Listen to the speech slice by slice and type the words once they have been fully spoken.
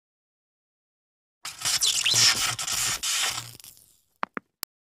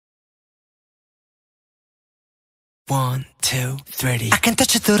1, 2, 3. I can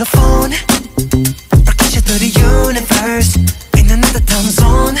touch you through the phone, or kiss you through the universe. In another time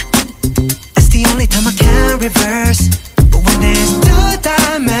zone, it's the only time I can reverse. But when there's 2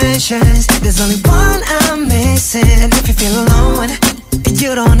 dimensions, there's only one I'm missing. And if you feel alone,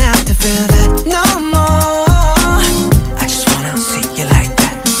 you don't have to feel that no more. I just wanna see you like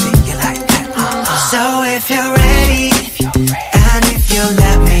that, see you like that. So if you're ready, and if you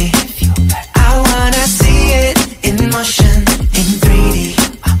let me, I wanna see it in motion, in 3D.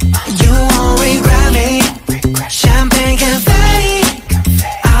 You won't regret me. Champagne confetti.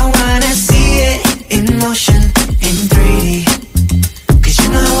 I wanna see it in motion, in 3D. Cause you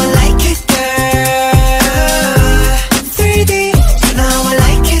know I like it, girl. 3D. You know I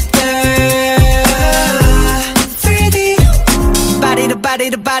like it, girl. 3D. Body to body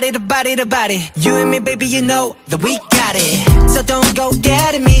to body to body to body. You and me, baby, you know that we got it. So don't go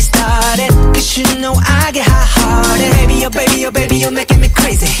getting me started, cause you know I get hot-hearted. Baby, oh baby, oh baby, you're making me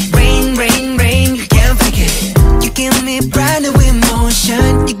crazy. Rain, rain, rain, you can't fake it. You give me brand new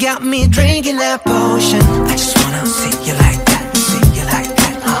emotion. You got me drinking that potion. I just wanna see you like that, see you like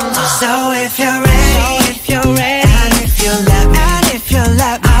that. So if you're ready, and if you let me,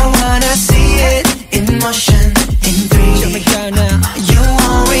 I wanna see it in motion, in 3D. Show me girl now. You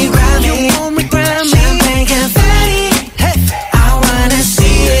won't regret me. Champagne confetti. Hey. I wanna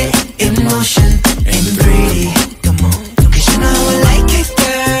see it in motion, in 3D. Come on, cause you know I like it,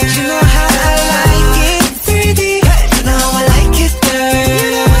 girl. You know how I like it, 3D. Hey. You know I like it, girl.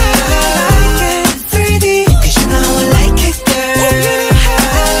 You know how I like it, 3D. Cause you know I like it, girl. You know how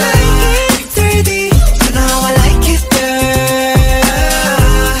I like it, 3D. You know I like it, girl.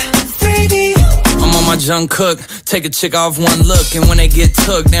 3D. I'm on my Jungkook. Take a chick off one look, and when they get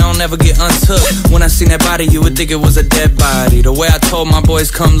took, they don't ever get untook. When I seen that body, you would think it was a dead body. The way I told my boys,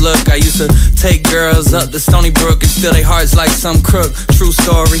 come look, I used to take girls up to Stony Brook and steal their hearts like some crook. True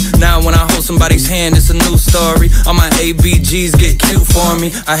story. Now when I hold somebody's hand, it's a new story. All my ABGs get cute for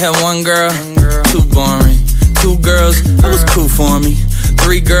me. I had 1 girl, too boring. 2 girls, that was cool for me.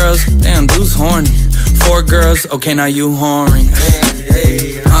 3 girls, damn, dude's horny. 4 girls, okay, now you whoring.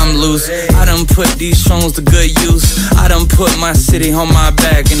 I'm loose, I done put these songs to good use. I done put my city on my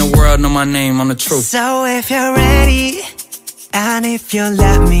back, and the world know my name, I'm the truth. So if you're ready, and if you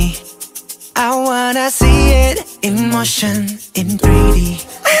let me, I wanna see it in motion, in 3D.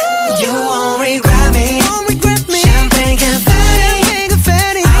 You won't regret me. Champagne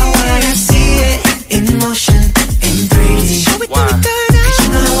confetti. I wanna see it in motion, in 3D. Why? Cause you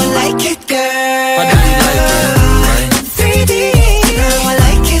know I like it, girl. Why do you like it? 3D. You know I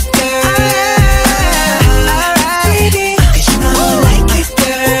like it, girl. 3D. Cause you know I like it,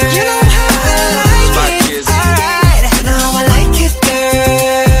 girl. You know how I like it. Alright. You know I like it, girl.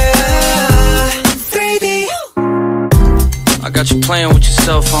 3D. I got you playing with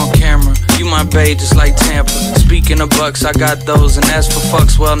yourself on camera. You my babe just like Tampa. Speaking of bucks, I got those. And as for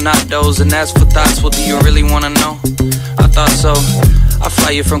fucks, well not those. And as for thoughts, well do you really wanna know? I thought so. I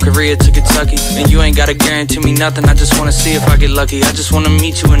fly you from Korea to Kentucky, and you ain't gotta guarantee me nothing. I just wanna see if I get lucky. I just wanna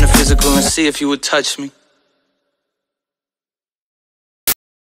meet you in the physical and see if you would touch me.